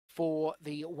for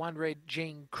the one red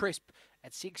Jean Crisp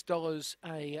at $6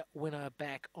 a winner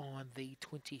back on the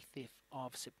 25th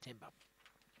of September.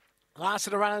 Last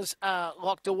of the runners are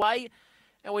locked away,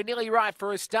 and we're nearly right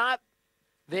for a start.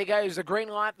 There goes the green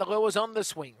light. The lure's on the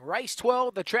swing. Race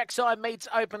 12, the trackside meets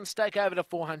open. Stake over to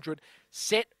 400.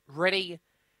 Set, ready,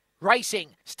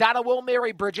 racing. Starter will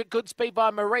Mary Bridget. Good speed by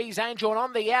Marie's Angel. And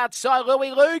on the outside,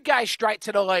 Louis Lou goes straight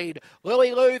to the lead.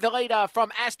 Louis Lou, the leader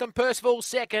from Aston Percival,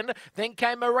 second. Then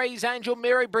came Marie's Angel.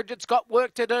 Mary Bridget's got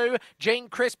work to do. Jean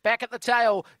Crisp back at the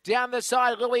tail. Down the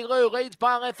side, Louis Lou leads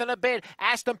by a length and a bit.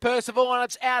 Aston Percival on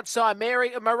its outside.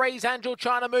 Marie's Angel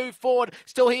trying to move forward.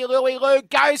 Still here, Louis Lou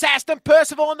goes. Aston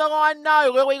Percival on the line.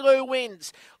 No, Louis Lou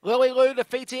wins. Louis Lou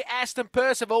defeats here Aston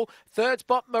Percival. Third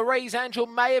spot, Marie's Angel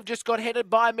may have just got headed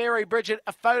by Mary Bridget.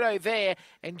 A photo there.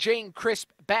 And Jean Crisp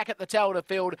back at the tail of the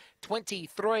field.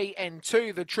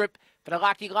 23-2 the trip for the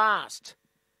lucky last.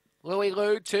 Louis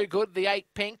Lou, too good. The 8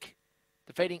 pink,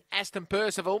 defeating Aston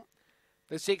Percival.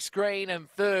 The 6 green and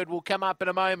third will come up in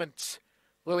a moment.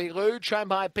 Louis Lou, trained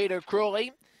by Peter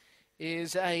Crawley,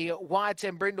 is a white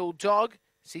and brindle dog.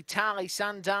 Sitali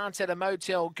Sundance at a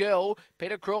Motel Girl.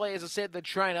 Peter Crawley, as I said, the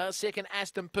trainer. Second,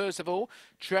 Aston Percival,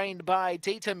 trained by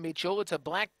Dieter Mitchell. It's a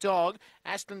black dog.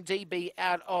 Aston DB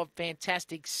out of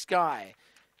Fantastic Sky.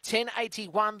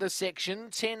 1081 the section.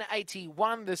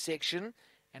 1081 the section.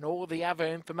 And all the other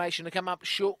information to come up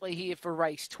shortly here for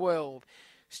race 12.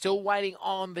 Still waiting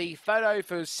on the photo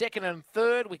for second and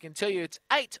third. We can tell you it's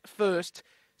 8 first,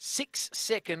 6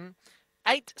 second,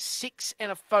 8, 6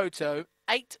 and a photo.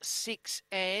 8, 6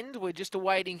 and we're just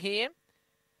awaiting here.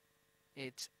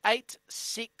 It's 8,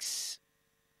 6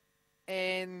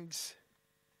 and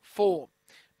 4.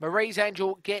 Marie's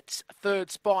Angel gets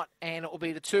third spot and it will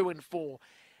be the 2 and 4.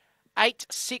 8,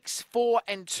 6, 4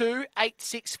 and 2. 8,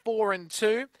 6, 4 and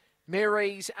 2.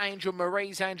 Marie's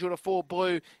Angel to 4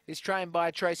 blue is trained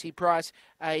by Tracy Price.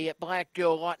 A black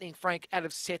girl, Lightning Frank, out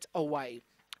of Set Away.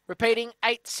 Repeating,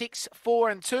 8, 6, 4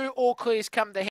 and 2. All clears come to